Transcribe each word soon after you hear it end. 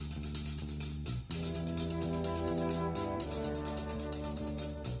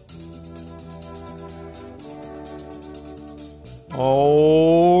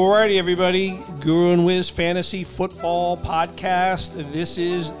Alrighty, everybody. Guru and Wiz Fantasy Football Podcast. This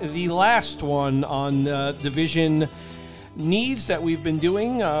is the last one on division needs that we've been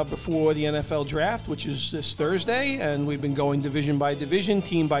doing before the NFL draft, which is this Thursday. And we've been going division by division,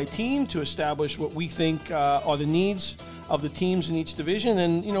 team by team, to establish what we think are the needs of the teams in each division.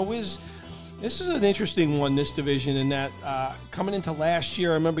 And, you know, Wiz, this is an interesting one, this division, in that coming into last year,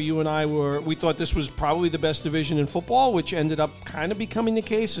 I remember you and I we thought this was probably the best division in football, which ended up kind of becoming the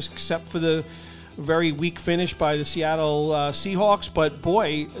case, except for the very weak finish by the Seattle Seahawks. But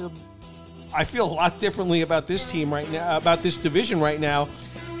boy, I feel a lot differently about this team right now, about this division right now.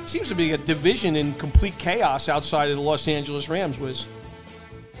 It seems to be a division in complete chaos outside of the Los Angeles Rams, Wiz.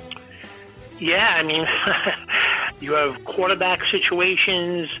 Yeah, I mean, you have quarterback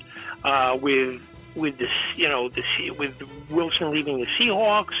situations. With Wilson leaving the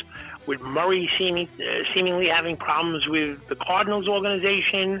Seahawks, with Murray seemingly having problems with the Cardinals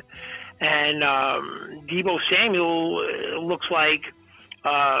organization, and Deebo Samuel looks like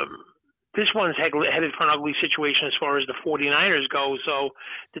this one's headed for an ugly situation as far as the 49ers go. So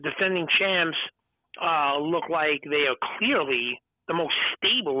the defending champs look like they are clearly the most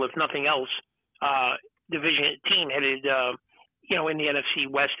stable, if nothing else, division team headed in the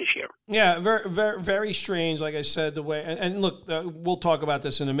NFC West this year. Yeah, very, very, very strange, like I said, the way, and look, we'll talk about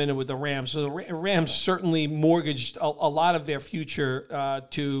this in a minute with the Rams. So the Rams certainly mortgaged a lot of their future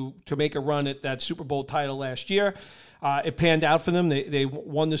to make a run at that Super Bowl title last year. It panned out for them. They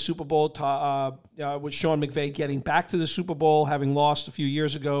won the Super Bowl with Sean McVay getting back to the Super Bowl, having lost a few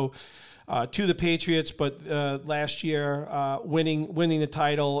years ago to the Patriots, but last year winning the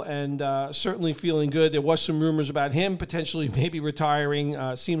title, and certainly feeling good. There was some rumors about him potentially maybe retiring.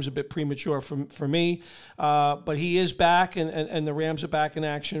 Seems a bit premature for me, but he is back, and the Rams are back in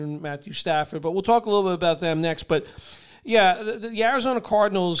action. Matthew Stafford, but we'll talk a little bit about them next. But yeah, the Arizona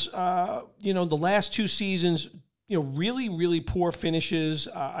Cardinals, the last two seasons, really, really poor finishes.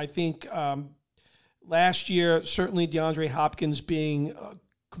 I think last year, certainly DeAndre Hopkins being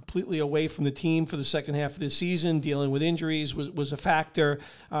completely away from the team for the second half of the season, dealing with injuries was a factor.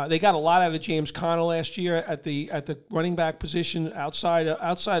 They got a lot out of James Conner last year at the running back position. Outside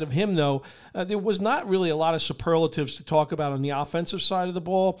of him, though, there was not really a lot of superlatives to talk about on the offensive side of the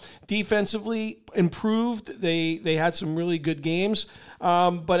ball. Defensively, improved. They had some really good games.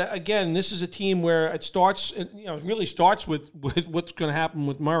 But again, this is a team where it really starts with what's going to happen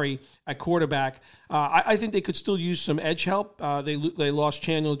with Murray at quarterback. I think they could still use some edge help. They lost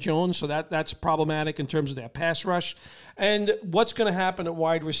Chandler Jones, so that's problematic in terms of their pass rush. And what's going to happen at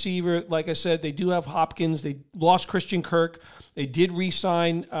wide receiver? Like I said, they do have Hopkins. They lost Christian Kirk. They did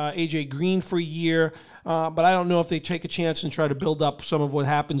re-sign A.J. Green for a year. But I don't know if they take a chance and try to build up some of what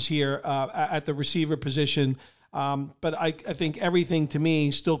happens here at the receiver position. But I think everything to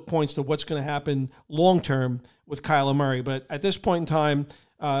me still points to what's going to happen long-term with Kyler Murray. But at this point in time,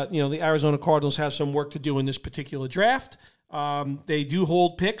 the Arizona Cardinals have some work to do in this particular draft. They do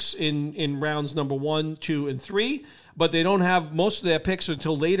hold picks in rounds number 1, 2, and 3, but they don't have most of their picks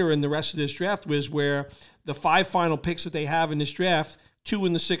until later in the rest of this draft, where the 5 final picks that they have in this draft, 2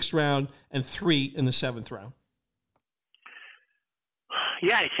 in the 6th round and 3 in the 7th round.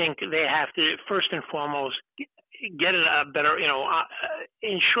 Yeah, I think they have to, first and foremost, get a better,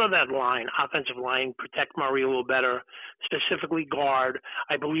 ensure that offensive line, protect Murray a little better, specifically guard.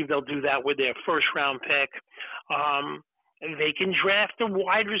 I believe they'll do that with their first-round pick. They can draft a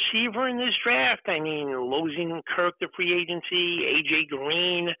wide receiver in this draft. I mean, losing Kirk to free agency, A.J.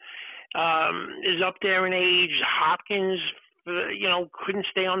 Green is up there in age. Hopkins, couldn't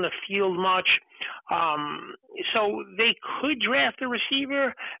stay on the field much. So they could draft a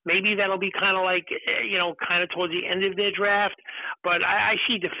receiver. Maybe that'll be kind of towards the end of their draft. But I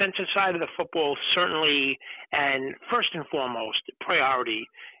see defensive side of the football certainly, and first and foremost, priority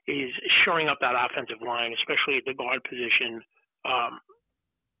is shoring up that offensive line, especially at the guard position,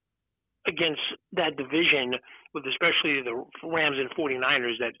 against that division, with especially the Rams and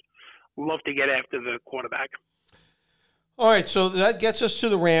 49ers that love to get after the quarterback. All right, so that gets us to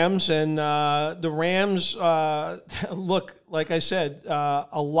the Rams, and the Rams, look, like I said,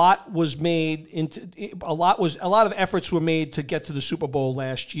 a lot of efforts were made to get to the Super Bowl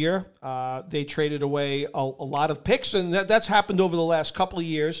last year. They traded away a lot of picks, and that's happened over the last couple of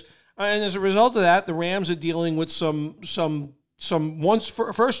years. And as a result of that, the Rams are dealing with some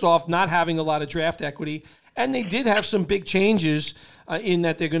first off, not having a lot of draft equity, and they did have some big changes in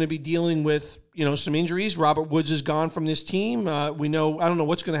that they're going to be dealing with some injuries. Robert Woods is gone from this team. I don't know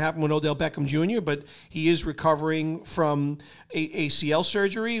what's going to happen with Odell Beckham Jr., but he is recovering from ACL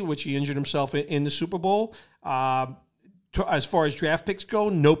surgery, which he injured himself in the Super Bowl. as far as draft picks go,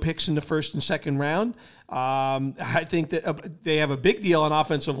 no picks in the first and second round. I think that they have a big deal on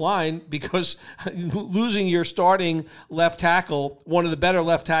offensive line because losing your starting left tackle, one of the better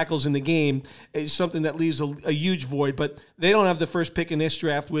left tackles in the game, is something that leaves a huge void. But they don't have the first pick in this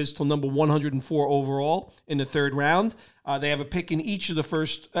draft, Wiz, till number 104 overall in the third round. They have a pick in each of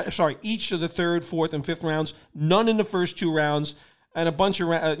the each of the third, fourth, and fifth rounds. None in the first two rounds, and a bunch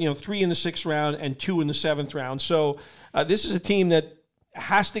of 3 in the sixth round and 2 in the seventh round. So this is a team that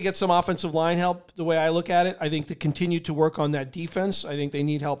has to get some offensive line help, the way I look at it. I think to continue to work on that defense, I think they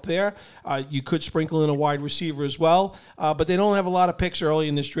need help there. You could sprinkle in a wide receiver as well, but they don't have a lot of picks early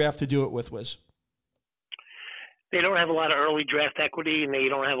in this draft to do it with, Wiz. They don't have a lot of early draft equity, and they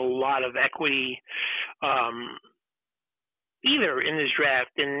don't have a lot of equity either in this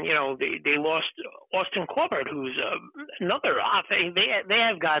draft. And, they lost Austin Corbett, who's another offense. They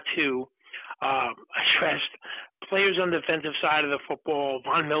have got to address players on the defensive side of the football.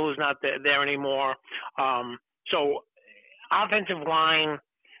 Von Miller's not there anymore. So offensive line,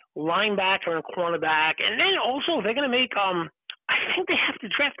 linebacker, and cornerback. And then also they're going to make I think they have to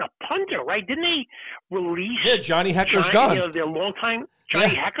draft a punter, right? Didn't they release? Yeah, Johnny Hecker's gone. Their longtime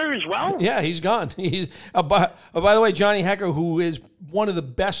Johnny Hekker as well? Yeah, he's gone. By the way, Johnny Hekker, who is one of the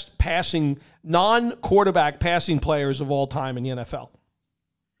best non-quarterback passing players of all time in the NFL.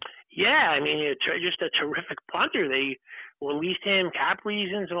 Yeah, just a terrific punter. They released him, cap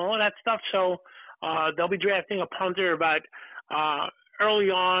reasons, and all of that stuff. So they'll be drafting a punter about early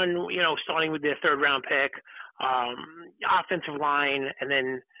on, starting with their third-round pick, offensive line, and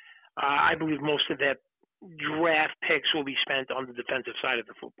then I believe most of their draft picks will be spent on the defensive side of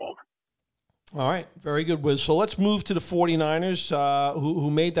the football. All right, very good, Wiz. So let's move to the 49ers,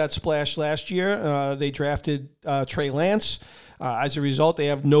 who made that splash last year. They drafted Trey Lance. As a result, they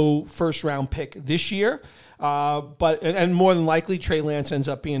have no first-round pick this year. But more than likely, Trey Lance ends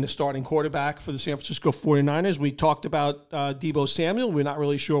up being the starting quarterback for the San Francisco 49ers. We talked about Deebo Samuel. We're not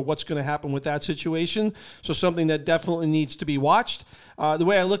really sure what's going to happen with that situation. So something that definitely needs to be watched. The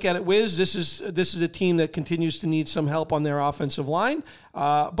way I look at it, Wiz, this is a team that continues to need some help on their offensive line,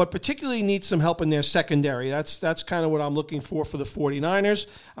 but particularly needs some help in their secondary. That's kind of what I'm looking for the 49ers.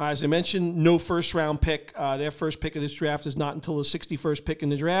 As I mentioned, no first-round pick. Their first pick of this draft is not until the 61st pick in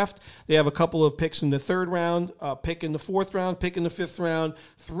the draft. They have a couple of picks in the third round, a pick in the fourth round, pick in the fifth round,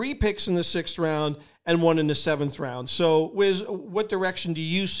 3 picks in the sixth round, and 1 in the seventh round. So, Wiz, what direction do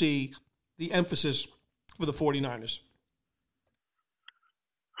you see the emphasis for the 49ers?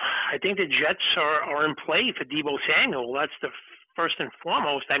 I think the Jets are in play for Deebo Samuel. That's the first and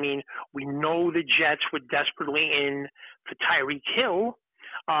foremost. We know the Jets were desperately in for Tyreek Hill.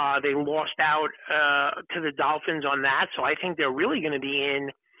 They lost out to the Dolphins on that, so I think they're really going to be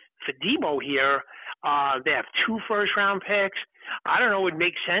in for Deebo here. They have 2 first-round picks. I don't know, it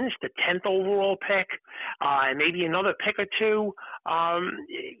makes sense, the 10th overall pick, and maybe another pick or 2.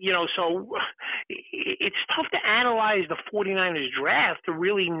 So it's tough to analyze the 49ers draft to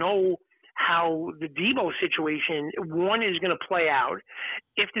really know how the Deebo situation, one, is going to play out,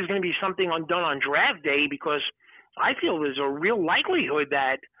 if there's going to be something undone on draft day, because I feel there's a real likelihood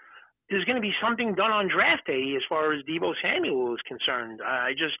that there's going to be something done on draft day as far as Deebo Samuel is concerned.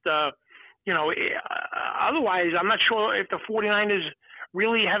 Otherwise, I'm not sure if the 49ers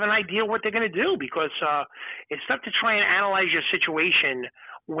really have an idea what they're going to do, because it's tough to try and analyze your situation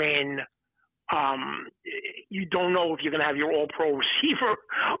when you don't know if you're going to have your all-pro receiver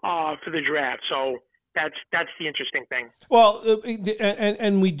for the draft. So that's the interesting thing. Well,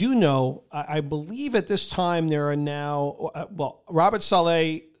 and we do know, I believe at this time there are now, Robert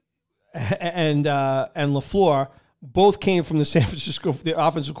Saleh and LaFleur both came from the San Francisco, the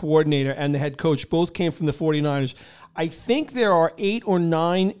offensive coordinator and the head coach, both came from the 49ers. I think there are 8 or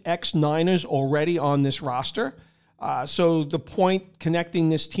 9 ex-Niners already on this roster. So the point connecting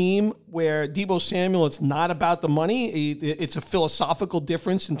this team where Deebo Samuel, it's not about the money. It's a philosophical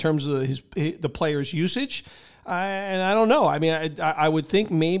difference in terms of the player's usage. And I don't know. I would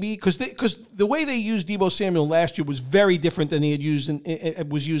think maybe because the way they used Deebo Samuel last year was very different than they had used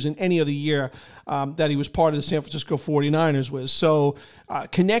in any other year that he was part of the San Francisco 49ers was. So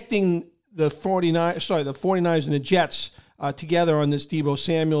connecting the 49ers and the Jets together on this Deebo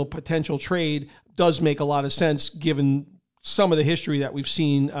Samuel potential trade does make a lot of sense given some of the history that we've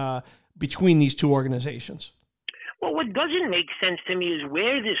seen between these two organizations. Well, what doesn't make sense to me is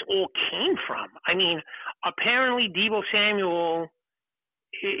where this all came from. Apparently Deebo Samuel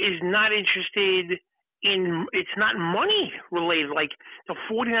is not interested in, it's not money related. Like the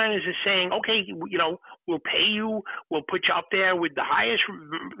 49ers is saying, okay, we'll pay you, we'll put you up there with the highest,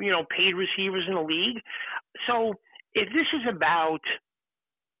 paid receivers in the league. So if this is about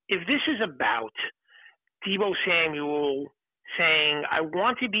Deebo Samuel saying, I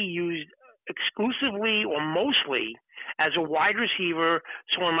want to be used exclusively or mostly as a wide receiver,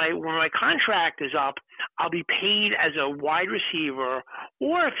 so when my contract is up, I'll be paid as a wide receiver,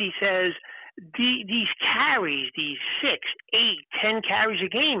 or if he says these carries, these 6, 8, 10 carries a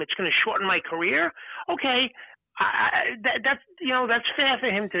game, it's going to shorten my career. Okay, that's fair for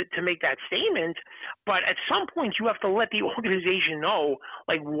him to make that statement, but at some point you have to let the organization know,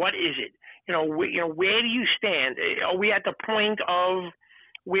 like, what is it? Where do you stand? Are we at the point of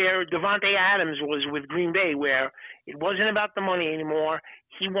where Devontae Adams was with Green Bay, where it wasn't about the money anymore?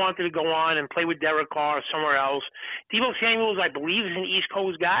 He wanted to go on and play with Derek Carr or somewhere else. Deebo Samuel, I believe, is an East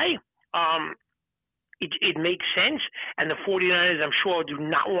Coast guy. It makes sense, and the 49ers, I'm sure, do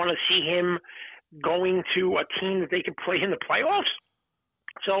not want to see him going to a team that they can play in the playoffs.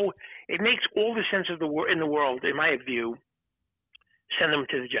 So it makes all the sense in the world, in my view. Send them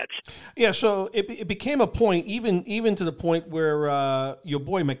to the Jets. Yeah, so it became a point, even to the point where your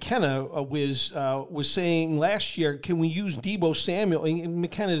boy McKenna was saying last year, can we use Deebo Samuel? And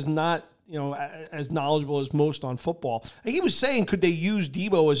McKenna is not as knowledgeable as most on football. He was saying, could they use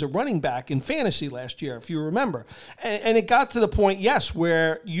Deebo as a running back in fantasy last year, if you remember? And it got to the point, yes,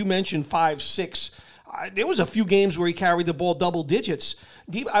 where you mentioned 5, 6. There was a few games where he carried the ball double digits.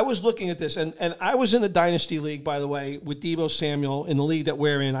 I was looking at this, and I was in the Dynasty League, by the way, with Deebo Samuel in the league that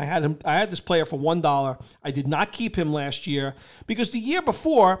we're in. I had this player for $1. I did not keep him last year because the year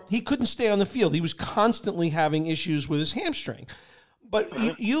before, he couldn't stay on the field. He was constantly having issues with his hamstring. But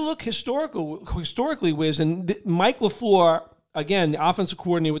you look historically, Wiz, and Mike LaFleur, again, the offensive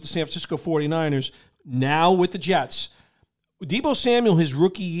coordinator with the San Francisco 49ers, now with the Jets. Deebo Samuel, his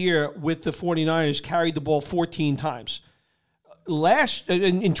rookie year with the 49ers, carried the ball 14 times.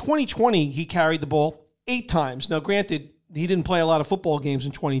 In 2020, he carried the ball 8 times. Now, granted, he didn't play a lot of football games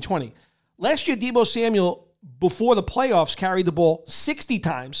in 2020. Last year, Deebo Samuel, before the playoffs, carried the ball 60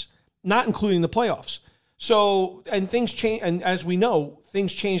 times, not including the playoffs. So, and things change, and as we know,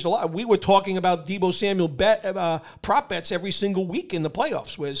 things changed a lot. We were talking about Deebo Samuel prop bets every single week in the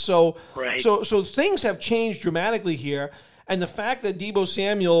playoffs, Wiz. So, right. so things have changed dramatically here. And the fact that Deebo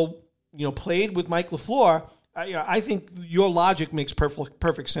Samuel, played with Mike LaFleur, I think your logic makes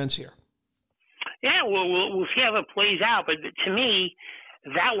perfect sense here. Yeah, we'll see how it plays out. But to me,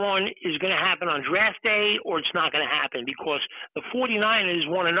 that one is going to happen on draft day, or it's not going to happen, because the 49ers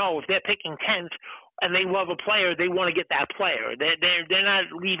want to know if they're picking 10th and they love a player, they want to get that player. They're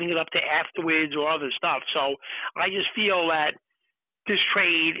not leaving it up to afterwards or other stuff. So I just feel that this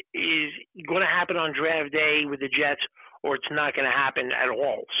trade is going to happen on draft day with the Jets, or it's not going to happen at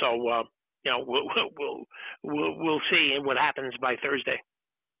all. So we'll see what happens by Thursday.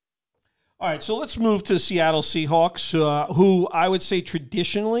 All right, so let's move to the Seattle Seahawks, who I would say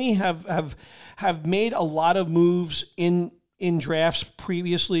traditionally have made a lot of moves in drafts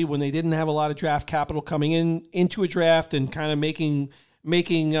previously when they didn't have a lot of draft capital coming into a draft and kind of making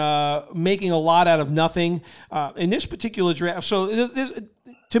a lot out of nothing in this particular draft. So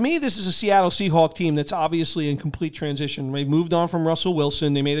to me, this is a Seattle Seahawks team that's obviously in complete transition. They moved on from Russell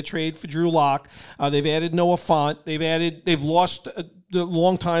Wilson. They made a trade for Drew Lock. They've added Noah Fant. They've lost the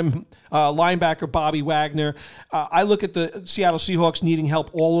longtime linebacker Bobby Wagner. I look at the Seattle Seahawks needing help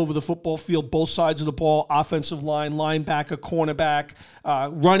all over the football field, both sides of the ball: offensive line, linebacker, cornerback,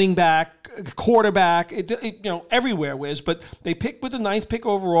 running back, quarterback, everywhere, Wiz. But they picked with the 9th pick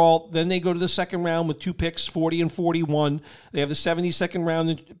overall. Then they go to the second round with 2 picks, 40 and 41. They have the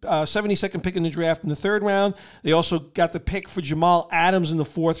 72nd pick in the draft in the 3rd round. They also got the pick for Jamal Adams in the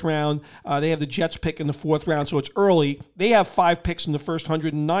 4th round. They have the Jets pick in the 4th round, so it's early. They have 5 picks in the first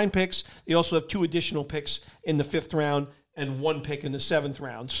 109 picks. They also have 2 additional picks in the 5th round and 1 pick in the 7th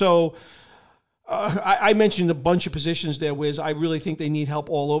round. So I mentioned a bunch of positions there, Wiz. I really think they need help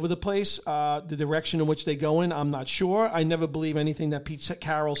all over the place. The direction in which they go in, I'm not sure. I never believe anything that Pete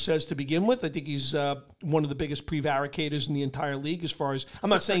Carroll says to begin with. I think he's one of the biggest prevaricators in the entire league as far as, I'm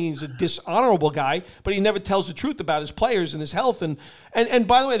not saying he's a dishonorable guy, but he never tells the truth about his players and his health. And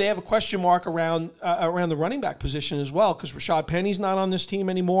by the way, they have a question mark around the running back position as well, because Rashad Penny's not on this team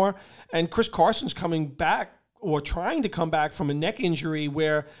anymore, and Chris Carson's coming back, or trying to come back from a neck injury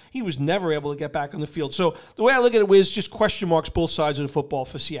where he was never able to get back on the field. So the way I look at it is just question marks both sides of the football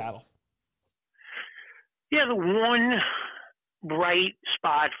for Seattle. Yeah, the one bright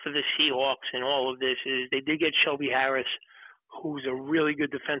spot for the Seahawks in all of this is they did get Shelby Harris, who's a really good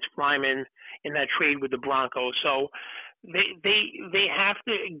defensive lineman in that trade with the Broncos. So They have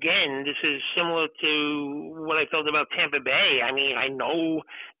to, again. This is similar to what I felt about Tampa Bay. I mean, I know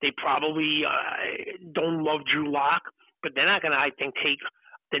they probably don't love Drew Lock, but they're not going to, I think, take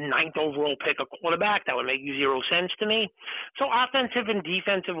the ninth overall pick a quarterback. That would make zero sense to me. So offensive and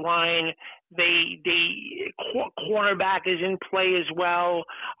defensive line, cornerback is in play as well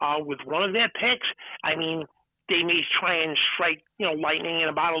with one of their picks. I mean, they may try and strike, lightning in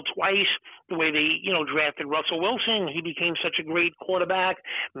a bottle twice. The way they, drafted Russell Wilson, he became such a great quarterback.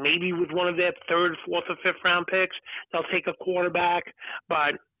 Maybe with one of their third, fourth, or fifth round picks, they'll take a quarterback.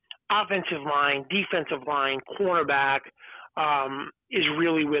 But offensive line, defensive line, cornerback is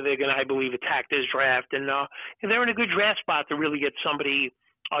really where they're going to, I believe, attack this draft. And they're in a good draft spot to really get somebody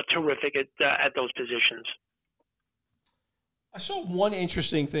terrific at those positions. I saw one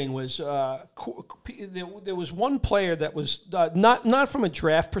interesting thing was there was one player that was not from a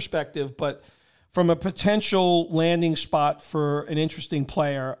draft perspective, but from a potential landing spot for an interesting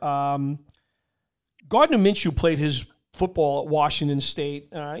player. Gardner Minshew played his football at Washington State.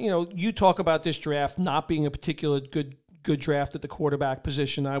 You talk about this draft not being a particular good draft at the quarterback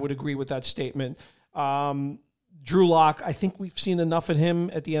position. I would agree with that statement. Drew Lock, I think we've seen enough of him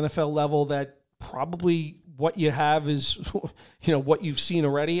at the NFL level that probably what you have is, what you've seen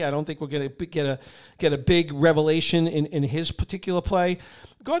already. I don't think we're going to get a big revelation in his particular play.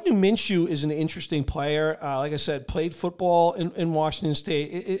 Gardner Minshew is an interesting player. Like I said, played football in Washington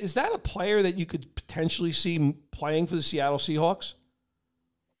State. Is that a player that you could potentially see playing for the Seattle Seahawks?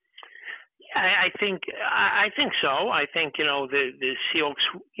 I think so. I think the Seahawks.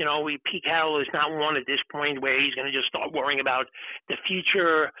 Pete Carroll is not one at this point where he's going to just start worrying about the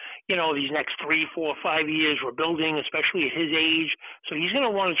future. These next 3, 4, 5 years we're building, especially at his age. So he's going to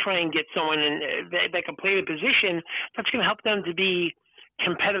want to try and get someone that can play the position that's going to help them to be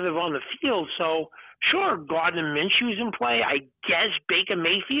competitive on the field. So sure, Gardner Minshew is in play. I guess Baker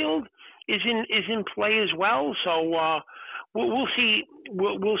Mayfield is in play as well. So. We'll see.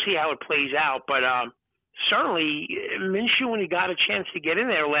 We'll see how it plays out. But certainly, Minshew, when he got a chance to get in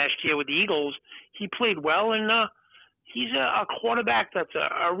there last year with the Eagles, he played well, and he's a quarterback that's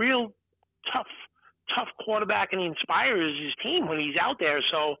a real tough quarterback, and he inspires his team when he's out there.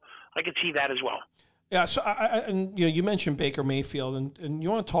 So I could see that as well. Yeah. So and you mentioned Baker Mayfield, and you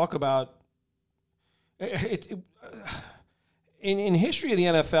want to talk about it in history of the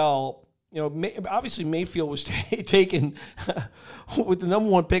NFL. Obviously Mayfield was taken with the number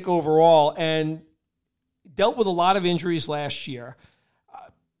one pick overall and dealt with a lot of injuries last year.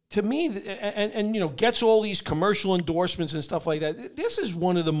 To me, and gets all these commercial endorsements and stuff like that. This is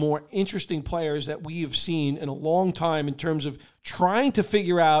one of the more interesting players that we have seen in a long time in terms of trying to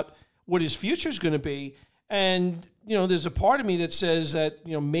figure out what his future is going to be. And, there's a part of me that says that,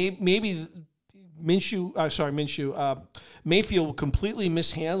 maybe Mayfield completely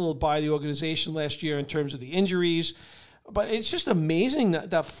mishandled by the organization last year in terms of the injuries. But it's just amazing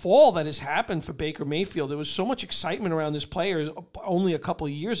that fall that has happened for Baker Mayfield. There was so much excitement around this player only a couple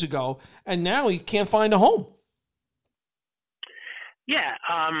of years ago, and now he can't find a home. Yeah.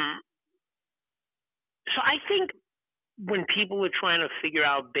 So I think when people are trying to figure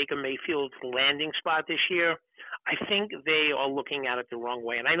out Baker Mayfield's landing spot this year, I think they are looking at it the wrong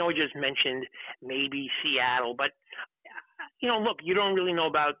way. And I know I just mentioned maybe Seattle, but, look, you don't really know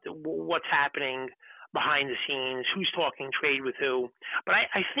about what's happening behind the scenes, who's talking trade with who. But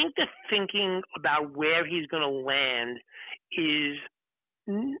I think the thinking about where he's going to land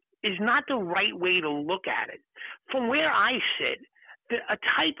is not the right way to look at it. From where I sit, a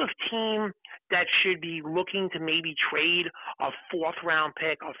type of team that should be looking to maybe trade a 4th-round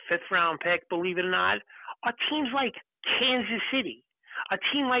pick, a 5th-round pick, believe it or not, are teams like Kansas City, a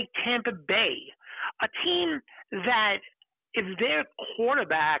team like Tampa Bay, a team that if their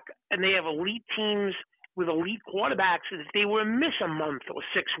quarterback, and they have elite teams with elite quarterbacks, if they were to miss a month or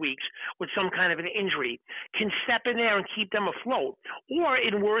 6 weeks with some kind of an injury, can step in there and keep them afloat. Or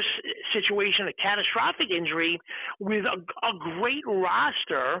in worse situation, a catastrophic injury with a great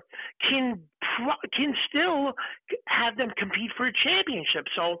roster can still have them compete for a championship.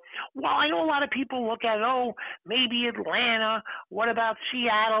 So while I know a lot of people look at, maybe Atlanta, what about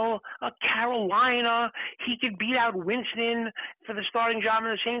Seattle, Carolina, he could beat out Winston for the starting job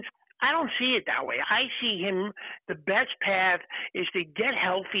in the Saints. I don't see it that way. I see him, the best path is to get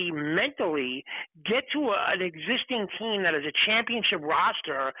healthy mentally, get to an existing team that is a championship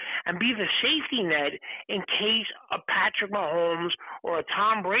roster, and be the safety net in case a Patrick Mahomes or a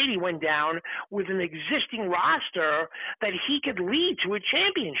Tom Brady went down with an existing roster that he could lead to a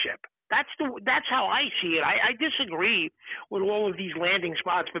championship. That's how I see it. I disagree with all of these landing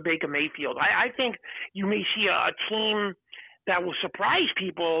spots for Baker Mayfield. I think you may see a team that will surprise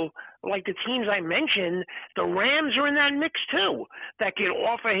people, like the teams I mentioned. The Rams are in that mix too, that could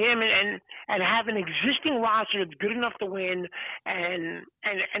offer him and have an existing roster that's good enough to win, and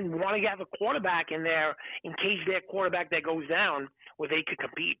want to have a quarterback in there in case their quarterback that goes down, where they could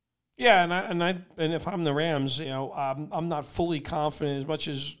compete. Yeah, and if I'm the Rams, I'm not fully confident as much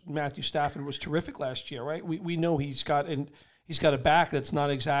as Matthew Stafford was terrific last year, right? We know he's got a back that's not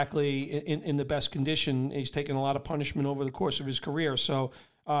exactly in the best condition. He's taken a lot of punishment over the course of his career. So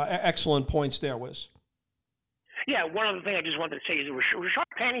excellent points there, Wiz. Yeah, one other thing I just wanted to say is Rashard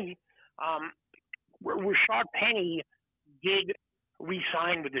Penny. Rashard Penny did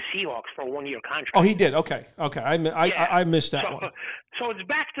re-sign with the Seahawks for a one-year contract. Oh, he did. Okay. I missed that one. So it's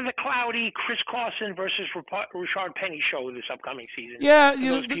back to the cloudy Chris Carson versus Rashard Penny show this upcoming season. Yeah,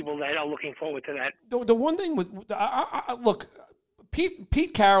 those people that are looking forward to that. The one thing with look,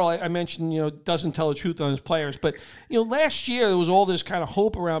 Pete Carroll, I mentioned, doesn't tell the truth on his players, but last year there was all this kind of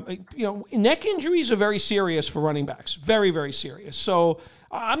hope around. Neck injuries are very serious for running backs, very, very serious. So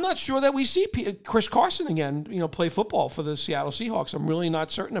I'm not sure that we see Chris Carson again, play football for the Seattle Seahawks. I'm really not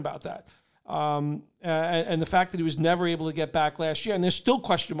certain about that. And the fact that he was never able to get back last year, and there's still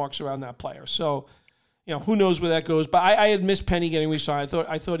question marks around that player. So, who knows where that goes. But I had missed Penny getting re-signed.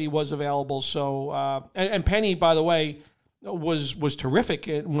 I thought he was available. So, and Penny, by the way, was terrific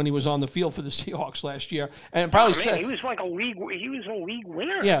when he was on the field for the Seahawks last year, and probably he was like a league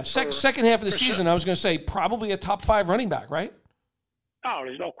winner. Yeah, second half of the season, sure. I was going to say probably a top 5 running back, right? Oh,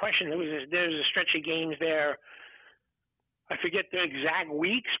 there's no question. There's a stretch of games there. I forget the exact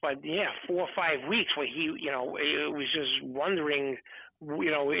weeks, but 4 or 5 weeks where he, it was just wondering,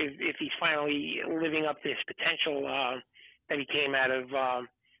 if he's finally living up to his potential that he came out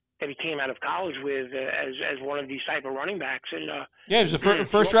of college with as one of these type of running backs. And he was a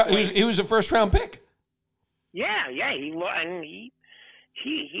first round. He was a first round pick. Yeah.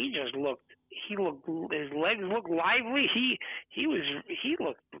 He just looked. His legs looked lively. He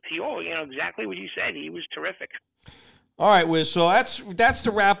looked. Exactly what you said. He was terrific. All right, Wiz. So that's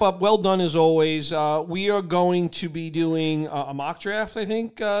the wrap up. Well done as always. We are going to be doing a mock draft, I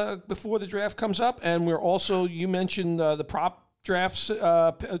think, before the draft comes up, and we're also. You mentioned the prop drafts,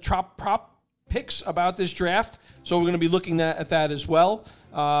 prop picks about this draft. So we're going to be looking at that as well.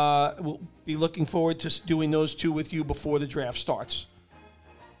 We'll be looking forward to doing those two with you before the draft starts.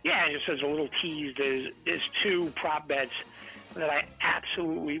 Yeah, just as a little tease, there's 2 prop bets that I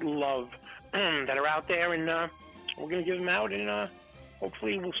absolutely love that are out there, and we're going to give them out, and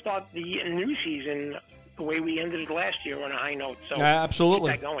hopefully we'll start the new season the way we ended it last year on a high note. So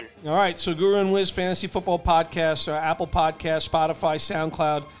absolutely. Keep that going. All right, so Guru and Wiz Fantasy Football Podcast, Apple Podcast, Spotify,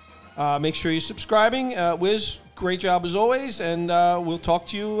 SoundCloud. Make sure you're subscribing. Wiz, great job as always, and we'll talk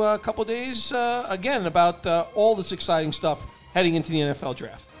to you a couple days again about all this exciting stuff heading into the NFL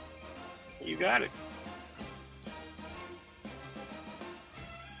draft. You got it.